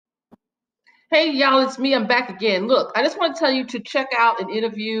Hey, y'all, it's me. I'm back again. Look, I just want to tell you to check out an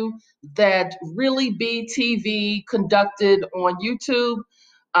interview that Really Be TV conducted on YouTube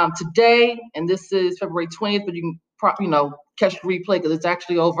today, and this is February 20th, but you can catch the replay because it's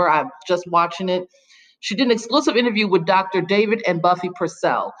actually over. I'm just watching it. She did an exclusive interview with Dr. David and Buffie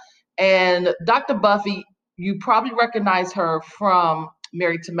Purselle. And Dr. Buffie, you probably recognize her from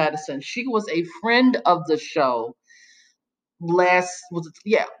Married to Medicine. She was a friend of the show last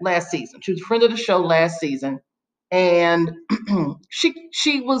season. She was a friend of the show last season, and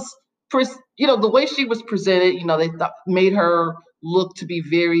she was the way she was presented. They made her look to be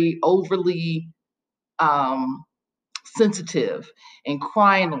very overly um, sensitive and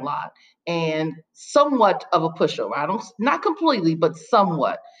crying a lot and somewhat of a pushover. I don't Not completely, but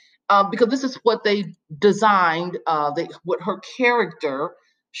somewhat. Because this is what they designed, what her character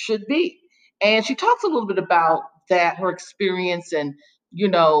should be. And she talks a little bit about that, her experience, and you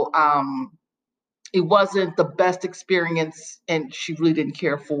know, um, it wasn't the best experience, and she really didn't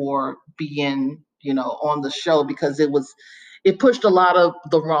care for being, on the show because it pushed a lot of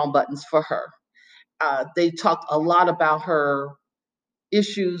the wrong buttons for her. They talked a lot about her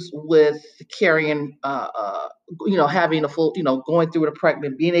issues with carrying, having a full, going through with a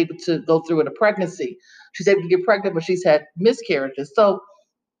pregnant, being able to go through with a pregnancy. She's able to get pregnant, but she's had miscarriages. So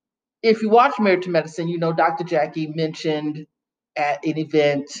if you watch Married to Medicine, Dr. Jackie mentioned at an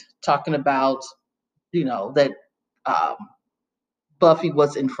event talking about, that um, Buffy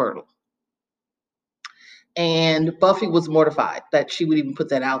was infertile. And Buffy was mortified that she would even put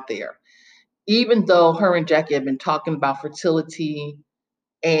that out there, even though her and Jackie had been talking about fertility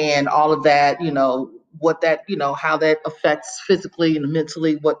and all of that, what that, how that affects physically and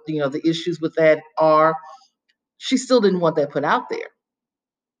mentally, what, the issues with that are. She still didn't want that put out there.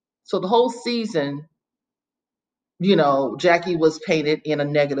 So the whole season, Jackie was painted in a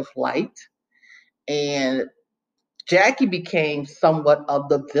negative light, and Jackie became somewhat of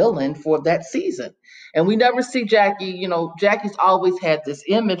the villain for that season. And we never see Jackie, Jackie's always had this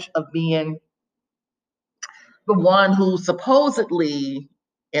image of being the one who supposedly,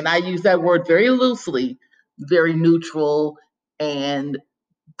 and I use that word very loosely, very neutral, and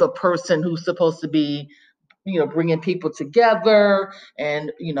the person who's supposed to be, bringing people together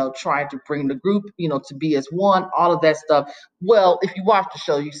and, trying to bring the group, to be as one, all of that stuff. Well, if you watch the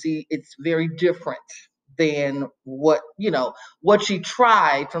show, you see it's very different than what she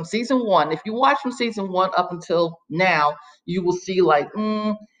tried from season one. If you watch from season one up until now, you will see like,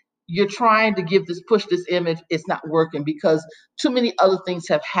 you're trying to push this image, it's not working because too many other things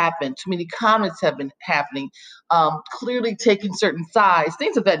have happened, too many comments have been happening, clearly taking certain sides,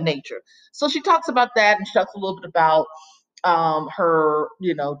 things of that nature. So she talks about that, and she talks a little bit about her,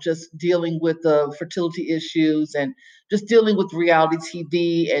 just dealing with the fertility issues and just dealing with reality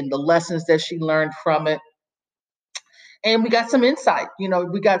TV and the lessons that she learned from it. And we got some insight.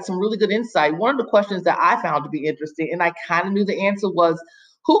 We got some really good insight. One of the questions that I found to be interesting, and I kind of knew the answer, was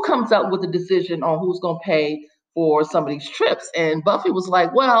who comes up with the decision on who's going to pay for some of these trips? And Buffy was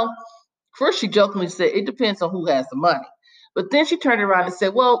like, well, first she jokingly said, it depends on who has the money. But then she turned around and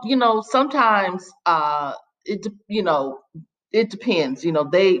said, well, sometimes it depends.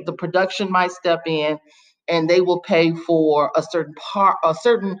 The production might step in and they will pay for a certain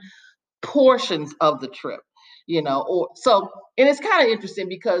portions of the trip, or so. And it's kind of interesting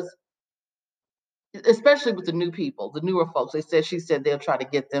because especially with the new people, the newer folks, she said they'll try to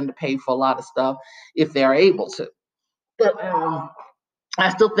get them to pay for a lot of stuff if they're able to. But I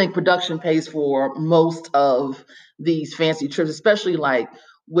still think production pays for most of these fancy trips, especially like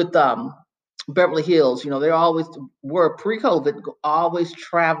with Beverly Hills. They always were pre-COVID, always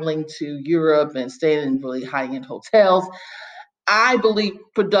traveling to Europe and staying in really high-end hotels. I believe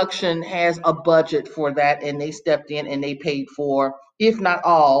production has a budget for that, and they stepped in and they paid for, if not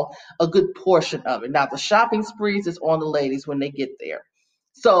all, a good portion of it. Now, the shopping sprees is on the ladies when they get there.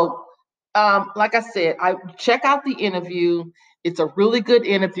 So, like I said, I check out the interview. It's a really good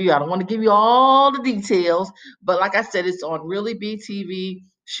interview. I don't want to give you all the details, but like I said, it's on Really Be TV.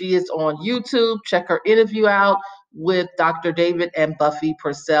 She is on YouTube. Check her interview out with Dr. David and Buffie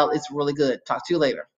Purselle. It's really good. Talk to you later.